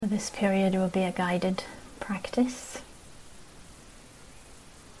This period will be a guided practice,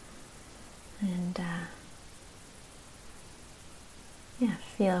 and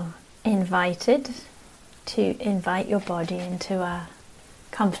feel invited to invite your body into a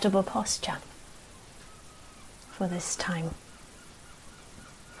comfortable posture for this time.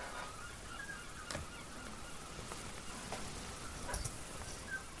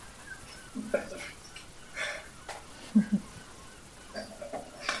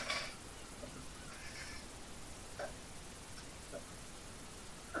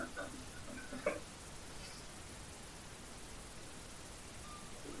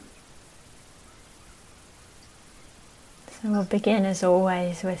 So we'll begin as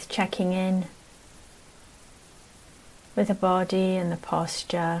always with checking in with the body and the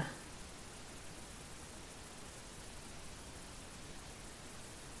posture.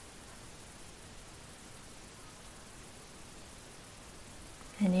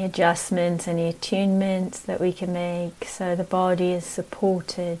 Any adjustments, any attunements that we can make so the body is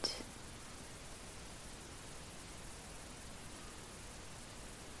supported.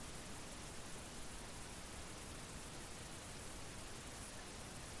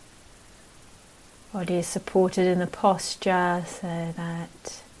 Body is supported in the posture so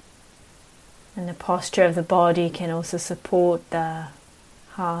that, and the posture of the body can also support the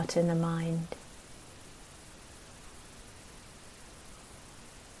heart and the mind.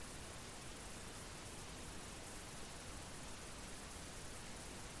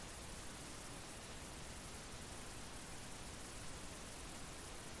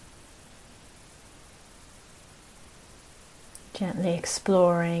 Gently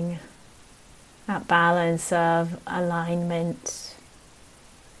exploring that balance of alignment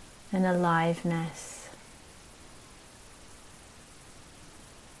and aliveness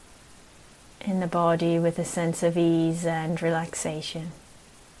in the body with a sense of ease and relaxation.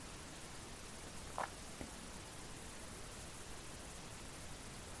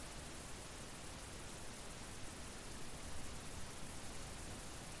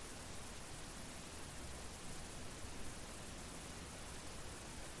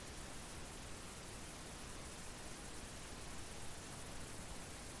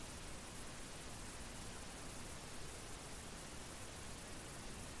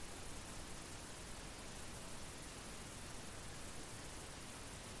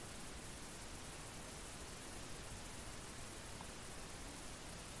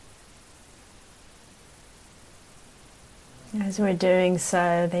 As we're doing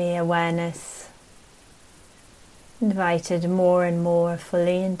so, the awareness invited more and more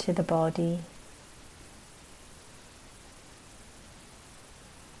fully into the body.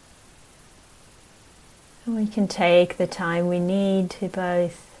 And we can take the time we need to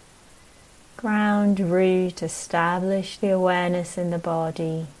both ground, root, establish the awareness in the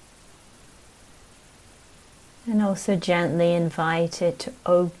body, and also gently invite it to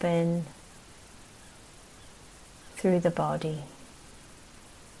open through the body.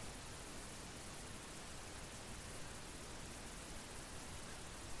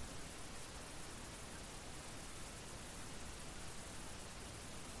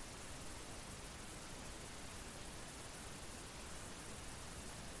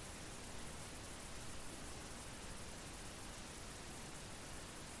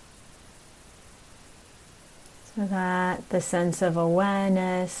 So that the sense of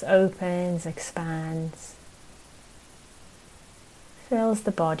awareness opens, expands, fills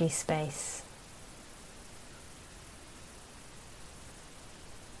the body space.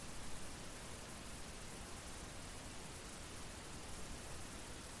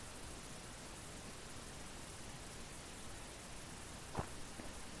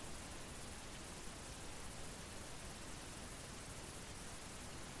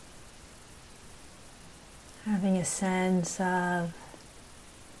 Having a sense of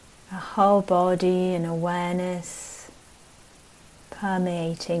a whole body and awareness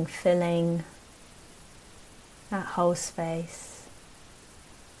permeating, filling that whole space.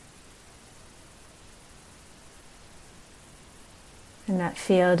 And that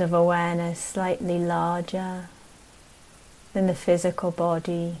field of awareness slightly larger than the physical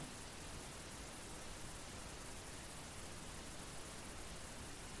body.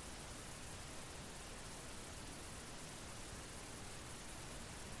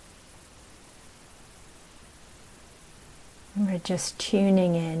 We're just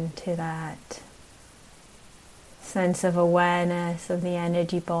tuning in to that sense of awareness of the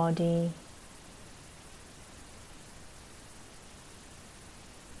energy body.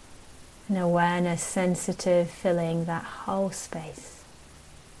 An awareness sensitive filling that whole space.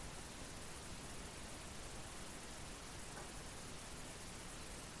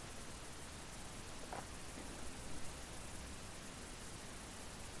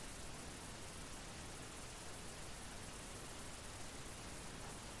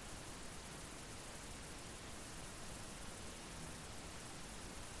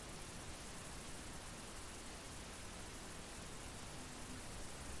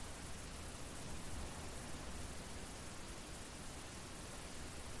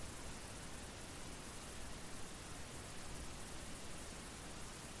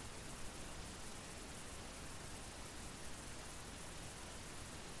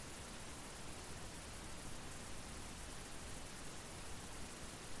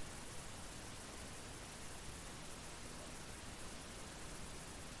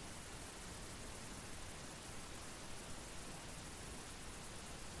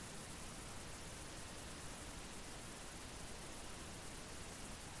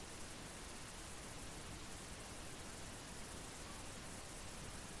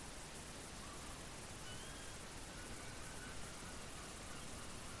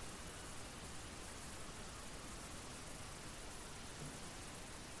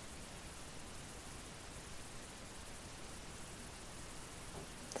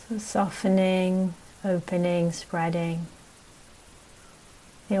 So softening, opening, spreading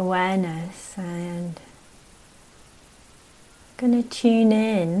the awareness, and going to tune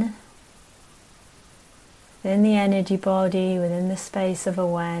in within the energy body, within the space of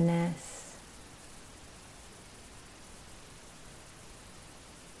awareness.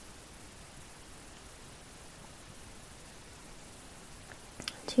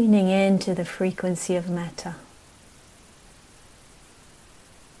 Tuning in to the frequency of Mettā.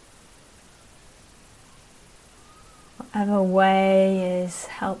 Whatever way is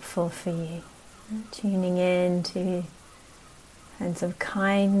helpful for you. Tuning in to a sense of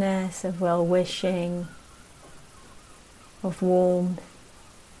kindness, of well-wishing, of warmth.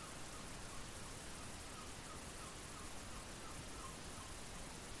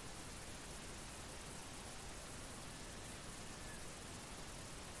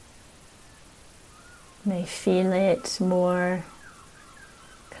 You may feel it more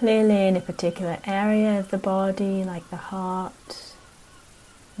clearly in a particular area of the body, like the heart,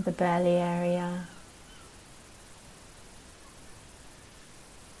 or the belly area.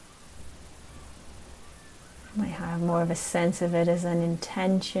 You might have more of a sense of it as an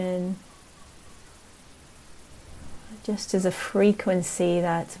intention, just as a frequency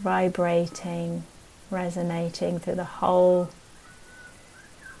that's vibrating, resonating through the whole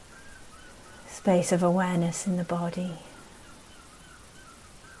space of awareness in the body.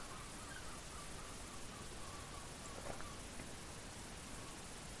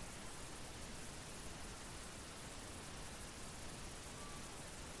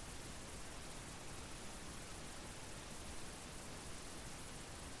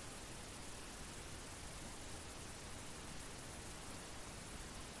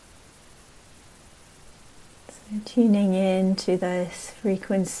 Tuning in to this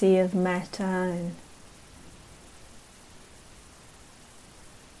frequency of Mettā, and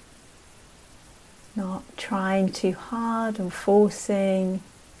not trying too hard or forcing.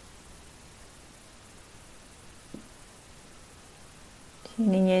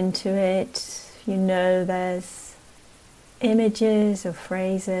 Tuning into it, if you know there's images or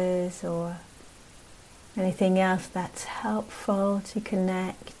phrases or anything else that's helpful to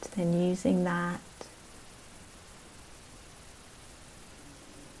connect, then using that.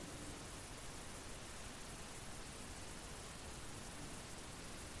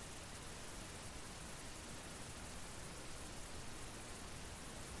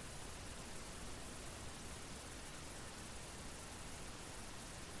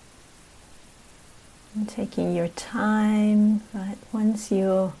 And taking your time, but once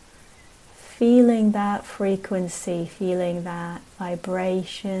you're feeling that frequency, feeling that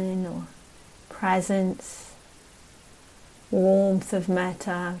vibration or presence, warmth of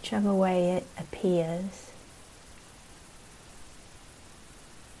Mettā, whichever way it appears,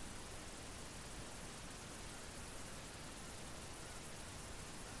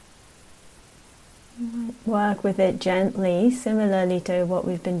 you might work with it gently, similarly to what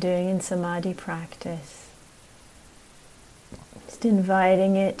we've been doing in Samadhi practice. Just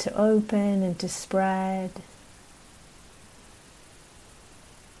inviting it to open and to spread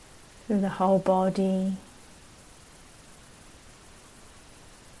through the whole body.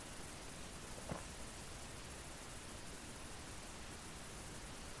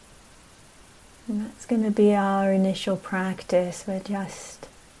 And that's going to be our initial practice. We're just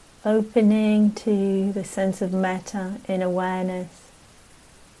opening to the sense of Mettā in awareness.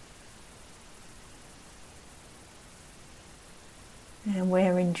 And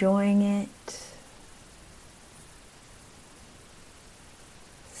we're enjoying it,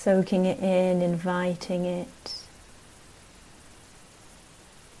 soaking it in, inviting it.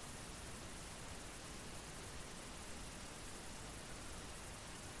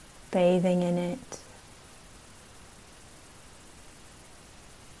 Bathing in it.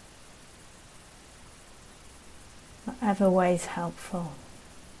 Whatever way is helpful.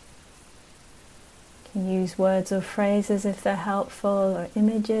 You can use words or phrases if they're helpful, or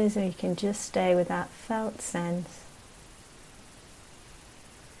images, or you can just stay with that felt sense.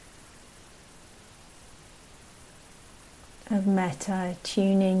 Of Mettā,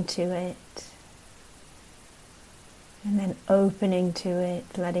 tuning to it, and then opening to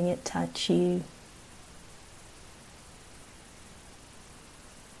it, letting it touch you.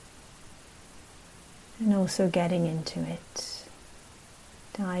 And also getting into it,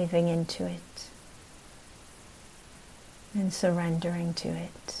 diving into it, and surrendering to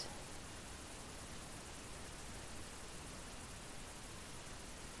it.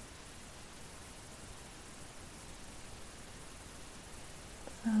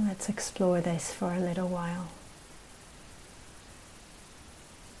 So let's explore this for a little while.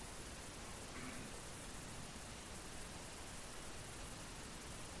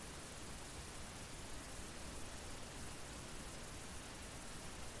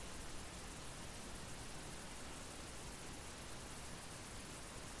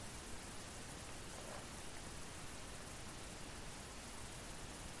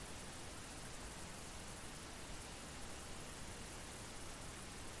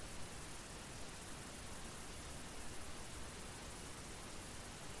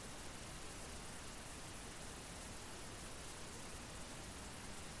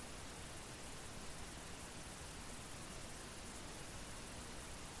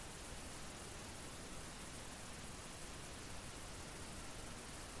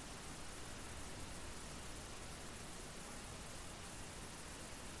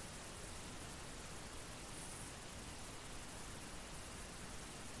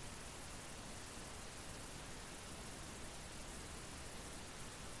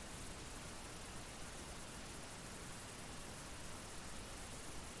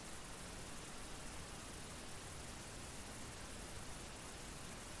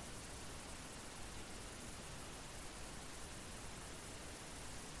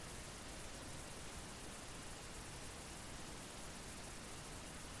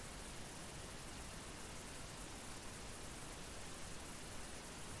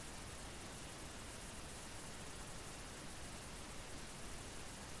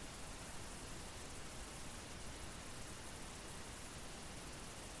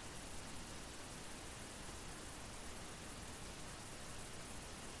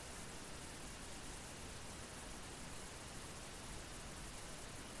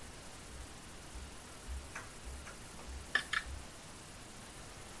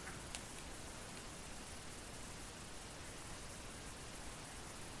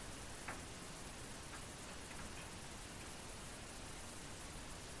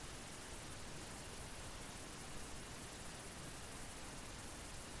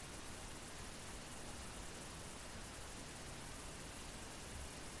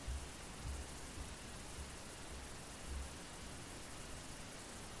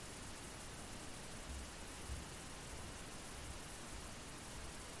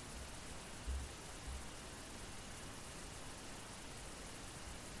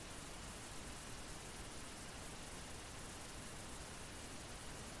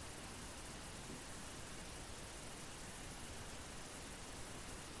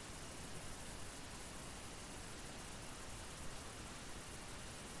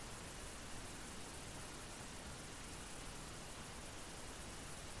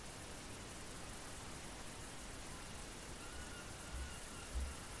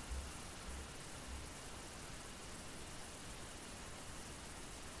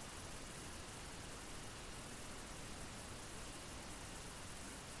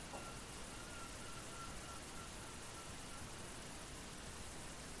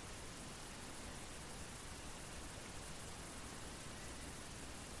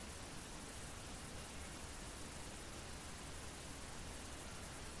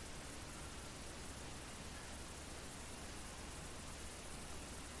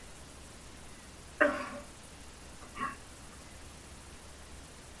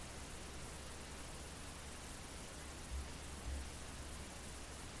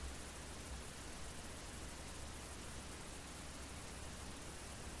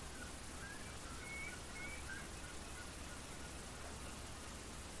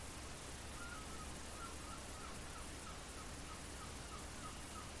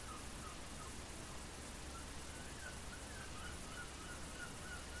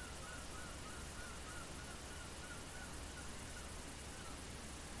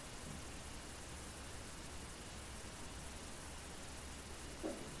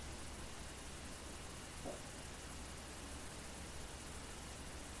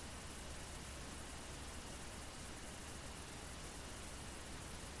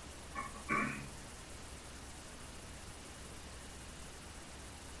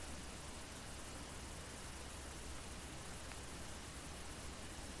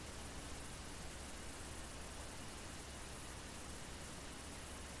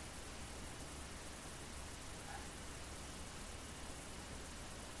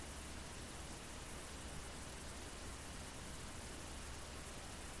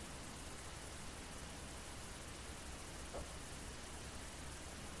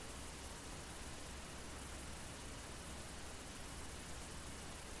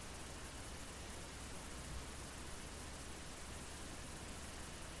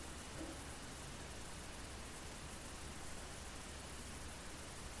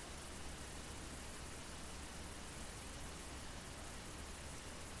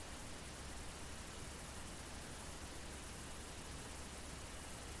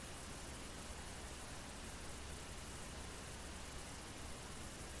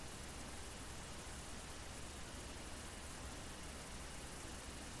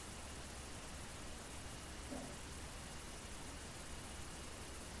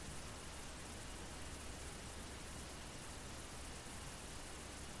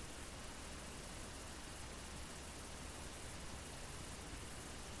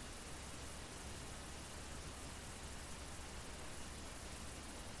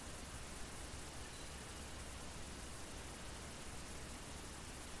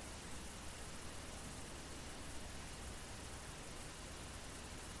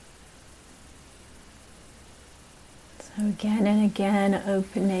 So again and again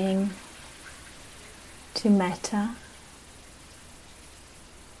opening to Mettā.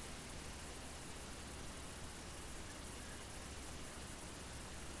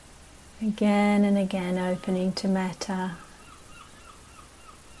 Again and again opening to Mettā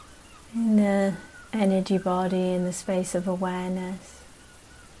in the energy body, in the space of awareness.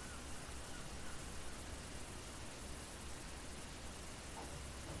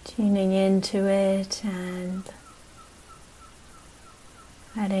 Tuning into it and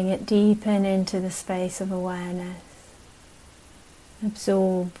letting it deepen into the space of awareness.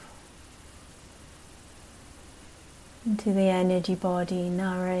 Absorb into the energy body,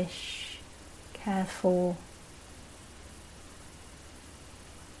 nourish, care for.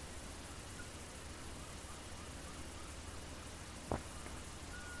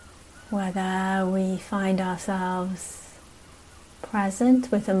 Whether we find ourselves present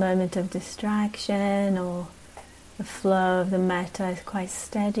with a moment of distraction or the flow of the Mettā is quite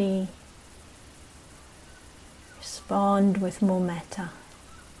steady, respond with more Mettā.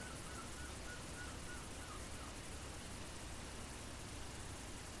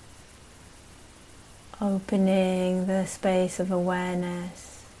 Opening the space of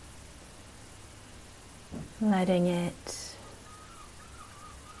awareness, letting it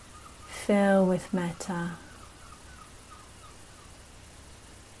fill with Mettā.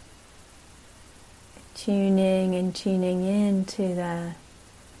 Tuning and tuning into the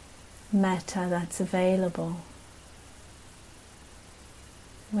Mettā that's available,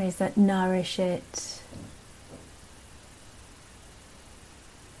 ways that nourish it,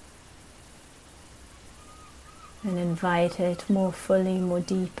 and invite it more fully, more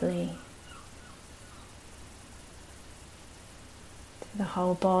deeply to the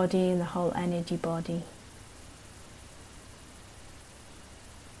whole body and the whole energy body.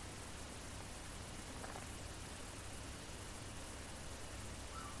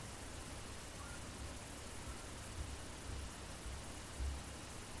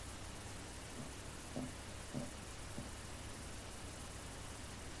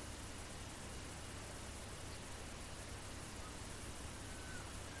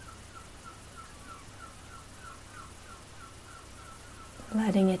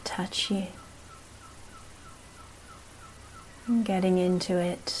 Letting it touch you and getting into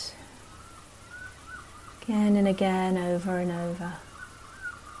it again and again, over and over.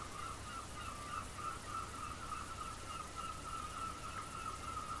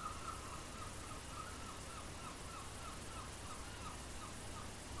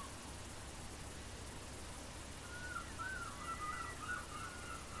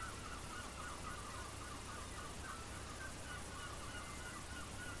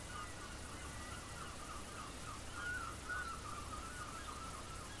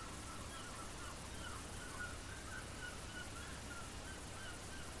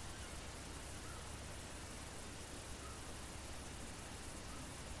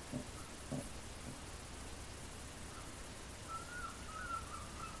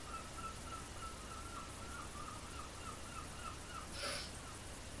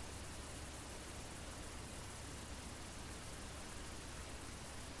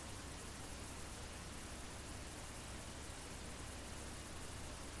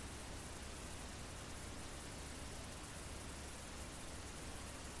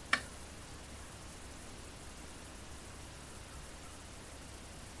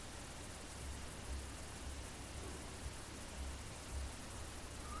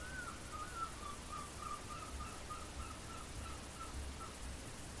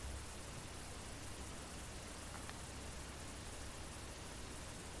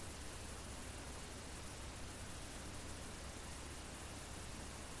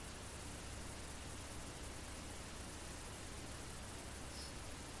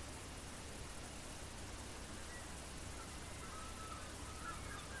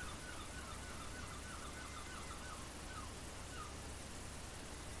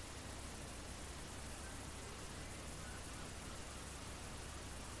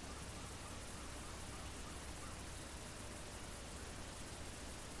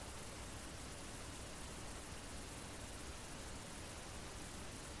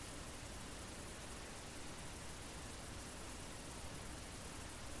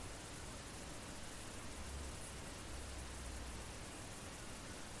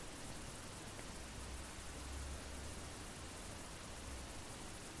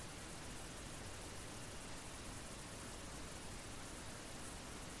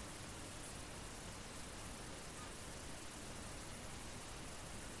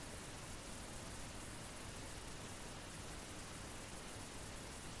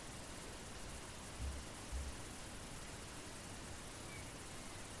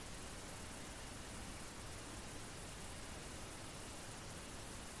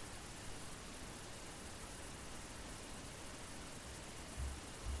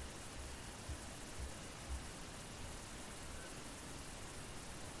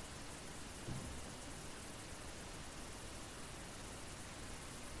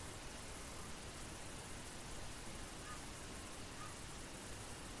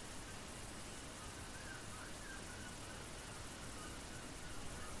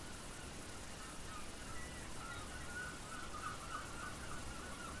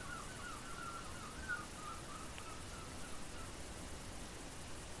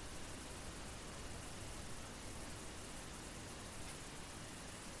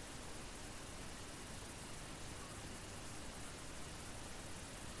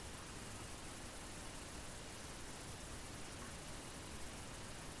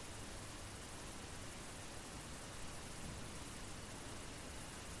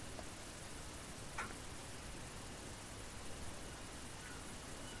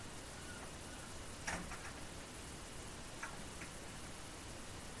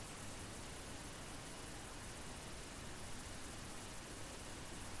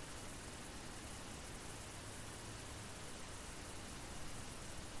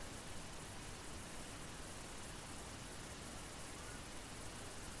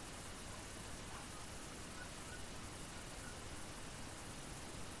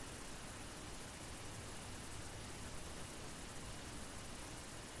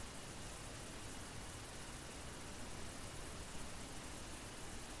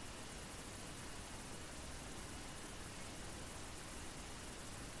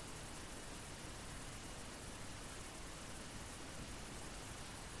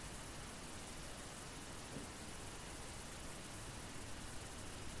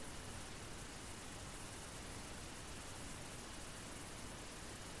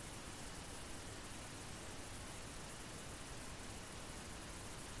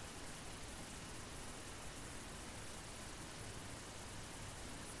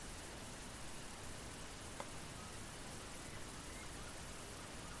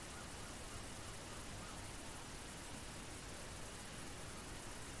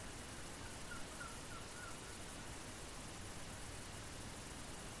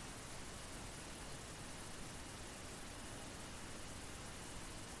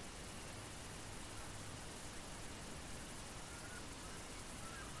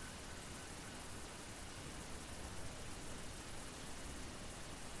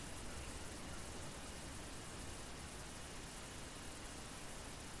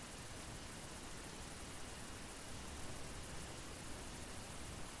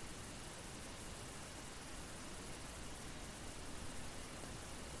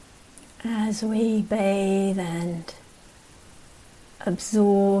 As we bathe and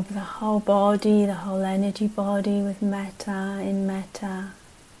absorb the whole body, the whole energy body with metta, in metta,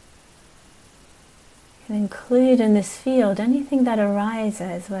 you can include in this field anything that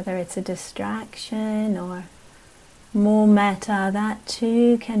arises, whether it's a distraction or more metta, that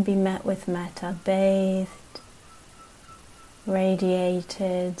too can be met with metta, bathed,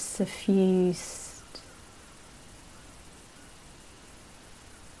 radiated, suffused.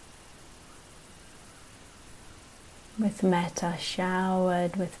 With metta,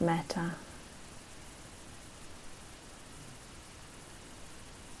 showered with metta.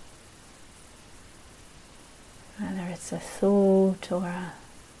 Whether it's a thought or a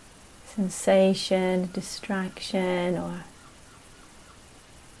sensation, a distraction, or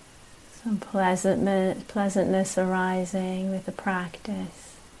some pleasantness arising with the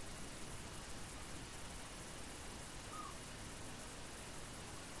practice.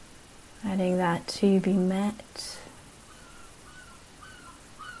 Letting that to be met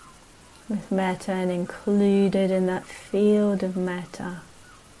with metta and included in that field of metta,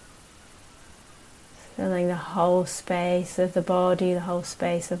 filling the whole space of the body, the whole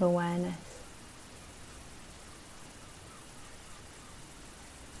space of awareness.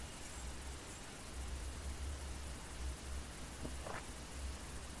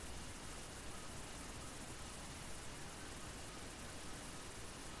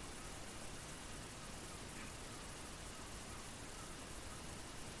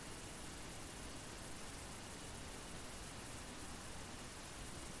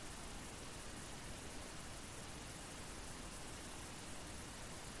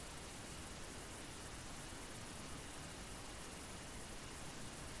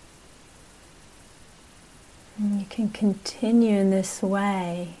 And you can continue in this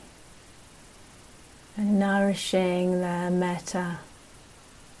way, and nourishing the metta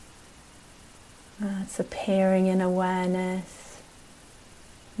that's appearing in awareness,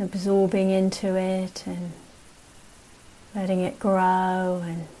 absorbing into it and letting it grow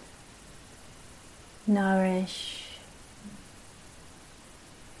and nourish.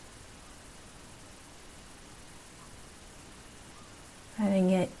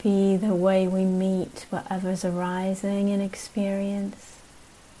 Letting it be the way we meet whatever's arising in experience.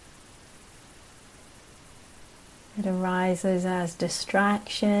 It arises as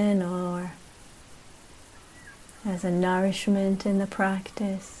distraction or as a nourishment in the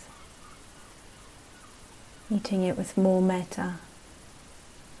practice. Meeting it with more metta.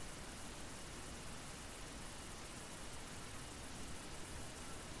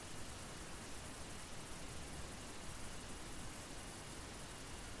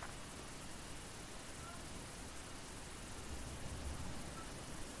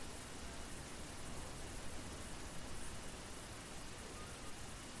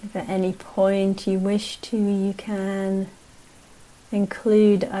 If at any point you wish to, you can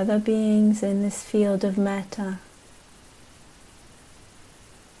include other beings in this field of metta,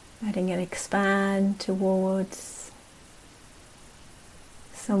 letting it expand towards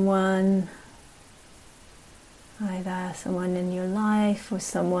someone, either someone in your life or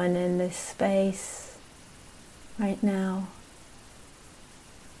someone in this space right now.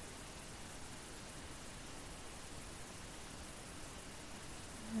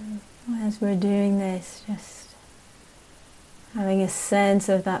 As we're doing this, just having a sense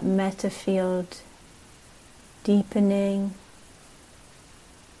of that metta field deepening,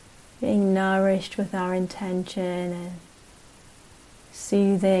 being nourished with our intention, and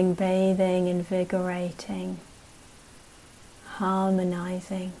soothing, bathing, invigorating,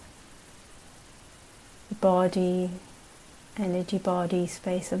 harmonizing the body, energy body,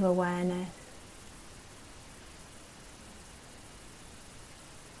 space of awareness.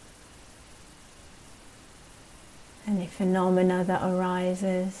 Any phenomena that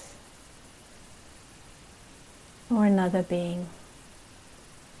arises, or another being.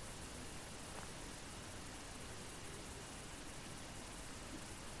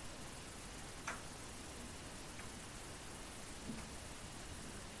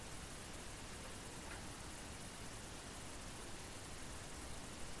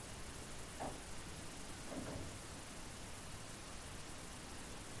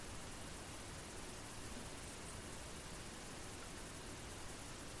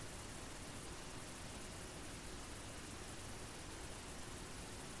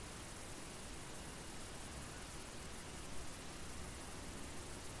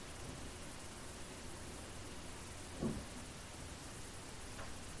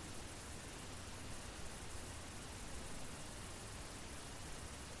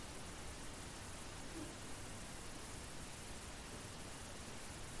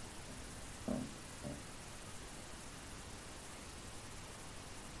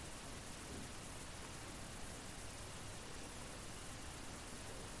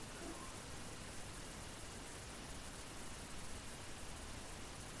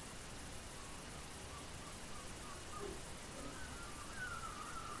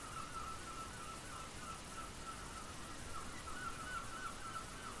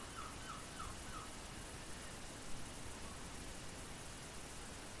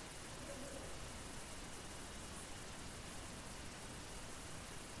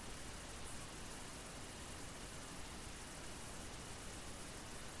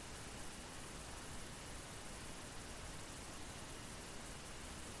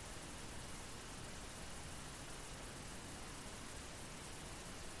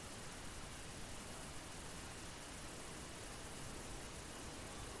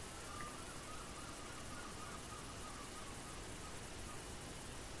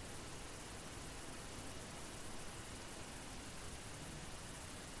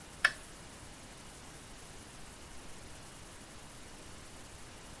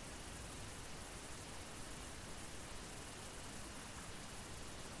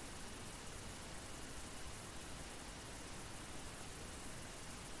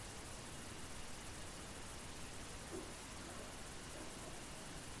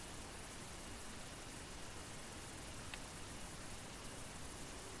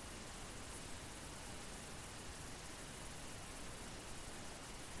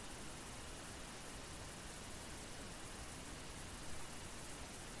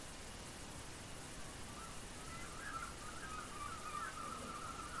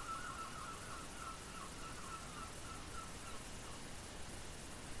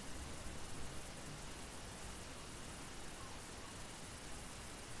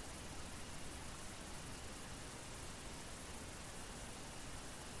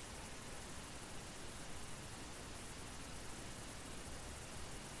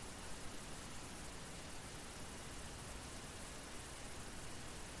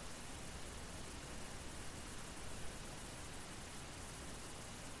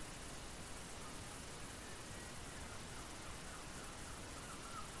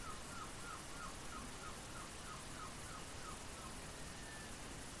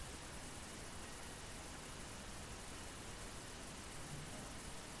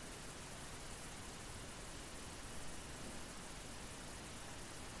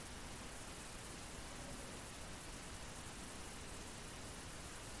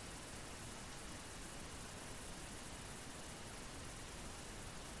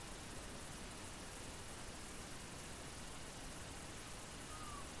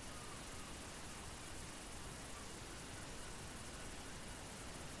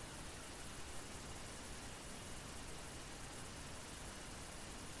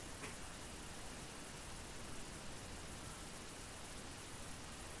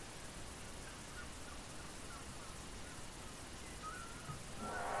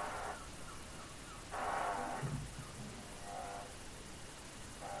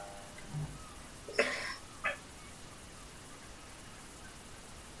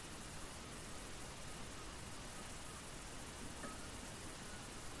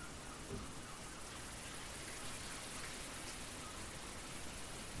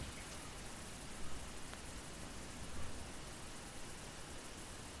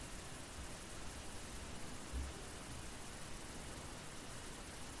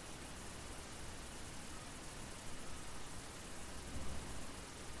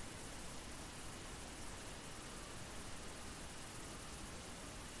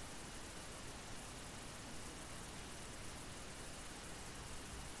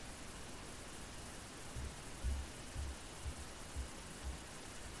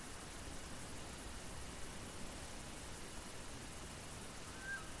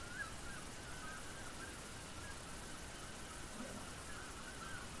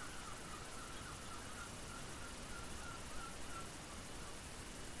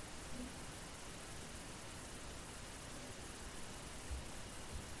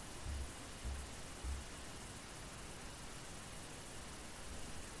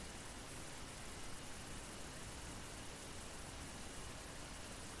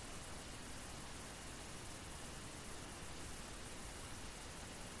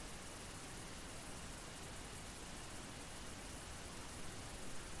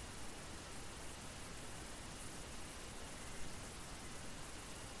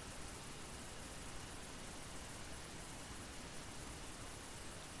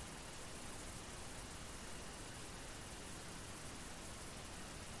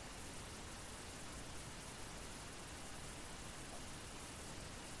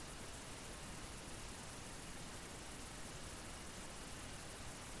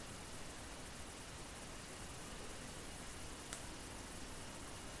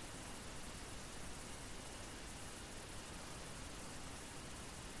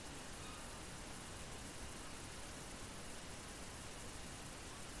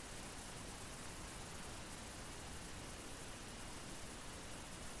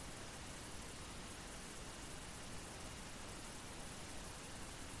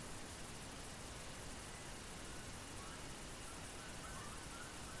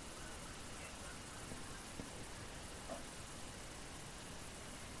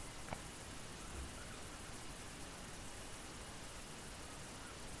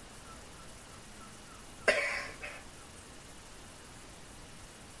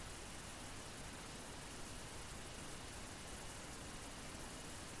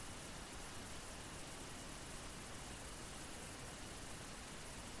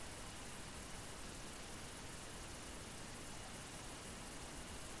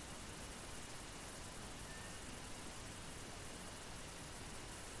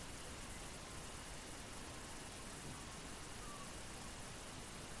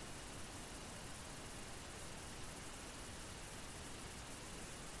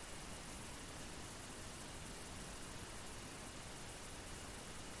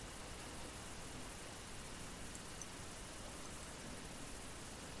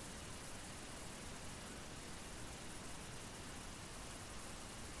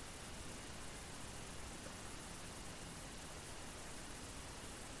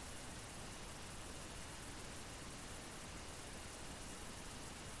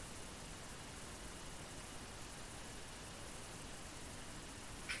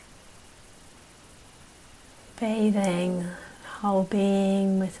 bathing whole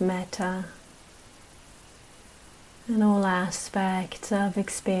being with metta and all aspects of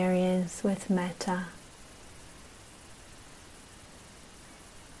experience with metta.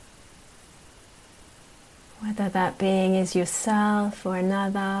 Whether that being is yourself or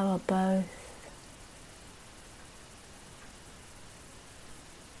another or both.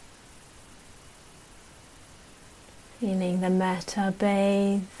 Feeling the metta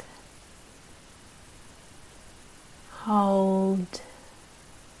bathe, hold,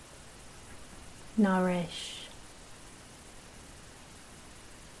 nourish,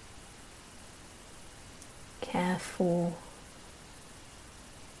 care for.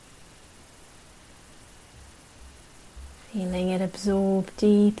 Feeling it absorb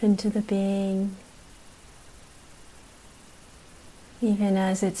deep into the being, even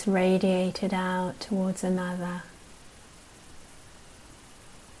as it's radiated out towards another.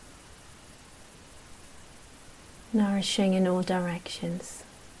 Nourishing in all directions.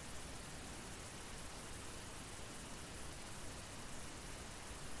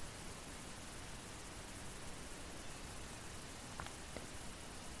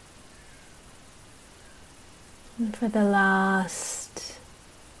 And for the last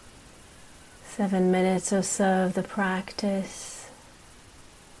 7 minutes or so of the practice,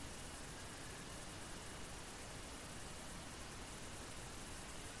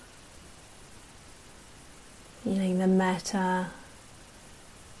 feeling the metta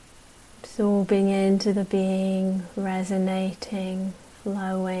absorbing into the being, resonating,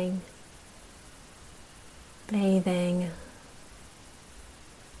 flowing, bathing,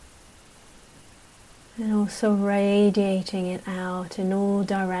 and also radiating it out in all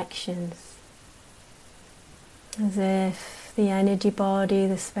directions, as if the energy body,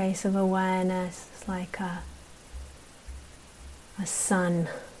 the space of awareness, is like a sun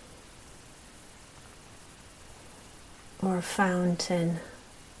or a fountain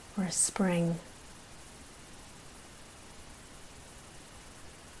or a spring.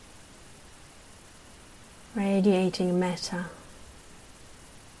 Radiating metta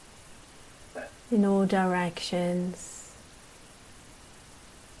in all directions,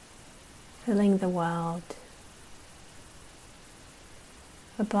 filling the world,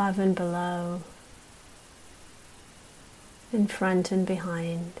 above and below, in front and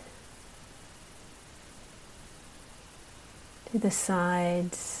behind, to the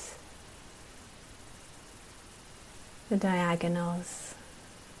sides, the diagonals,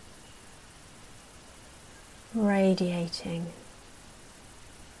 radiating,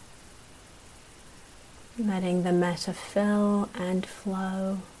 letting the metta fill and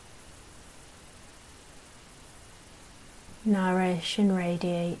flow, nourish and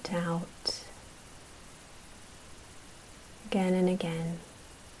radiate out again and again.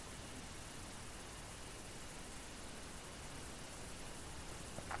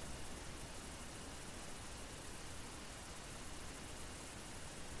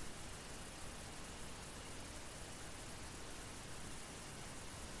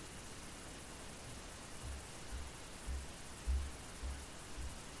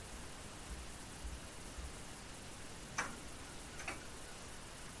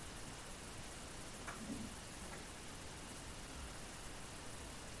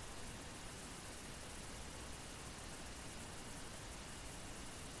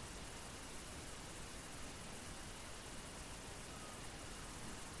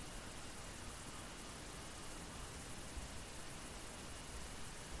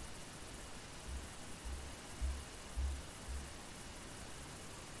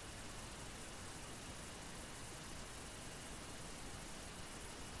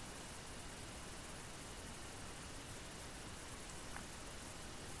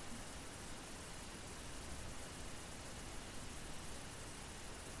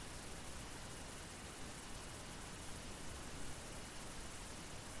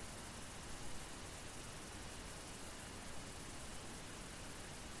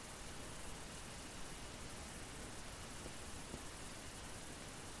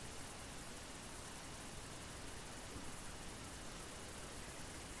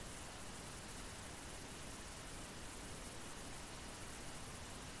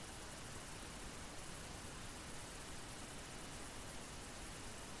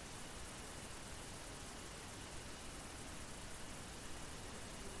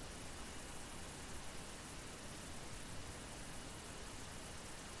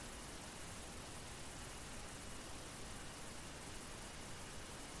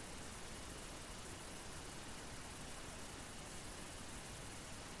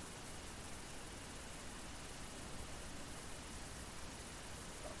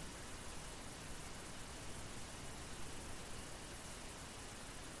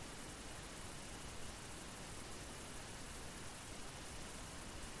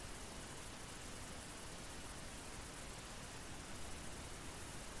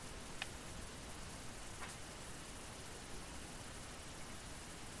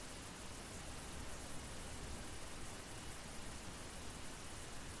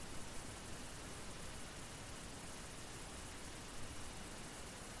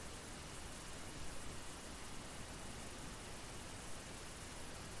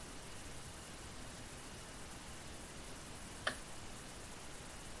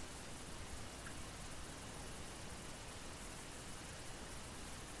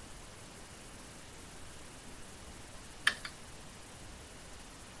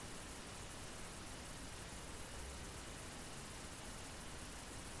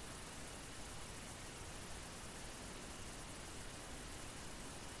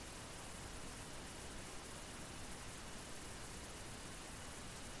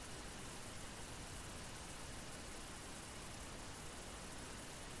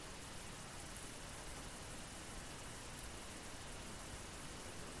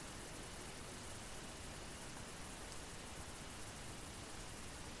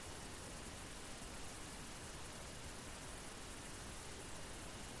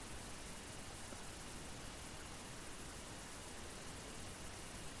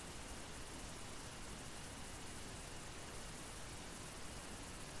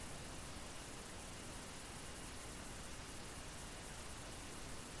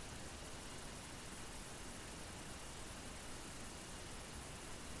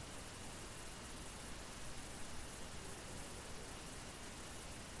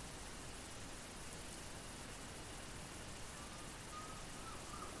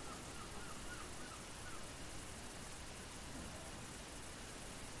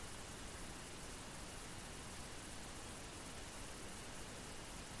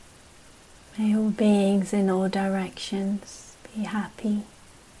 May all beings in all directions be happy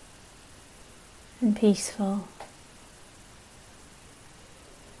and peaceful.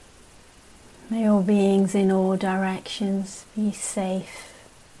 May all beings in all directions be safe,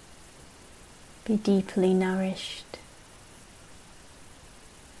 be deeply nourished.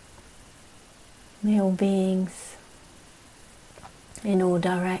 May all beings in all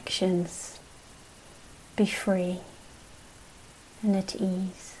directions be free and at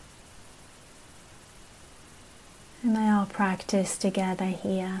ease. And may our practice together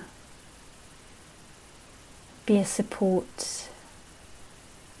here be a support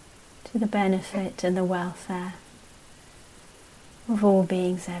to the benefit and the welfare of all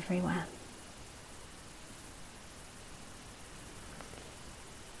beings everywhere.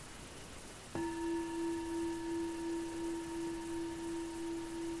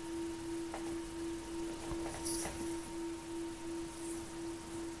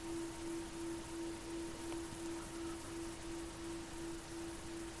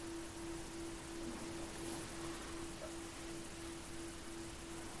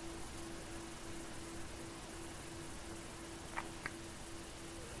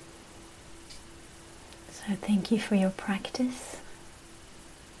 So thank you for your practice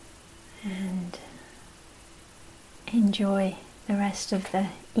and enjoy the rest of the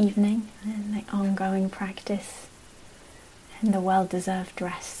evening and the ongoing practice and the well-deserved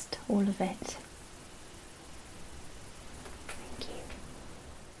rest, all of it. Thank you.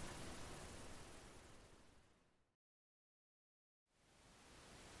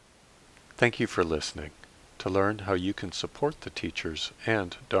 Thank you for listening. To learn how you can support the teachers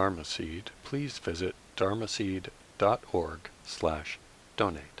and Dharma Seed, please visit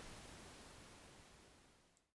dharmaseed.org/donate.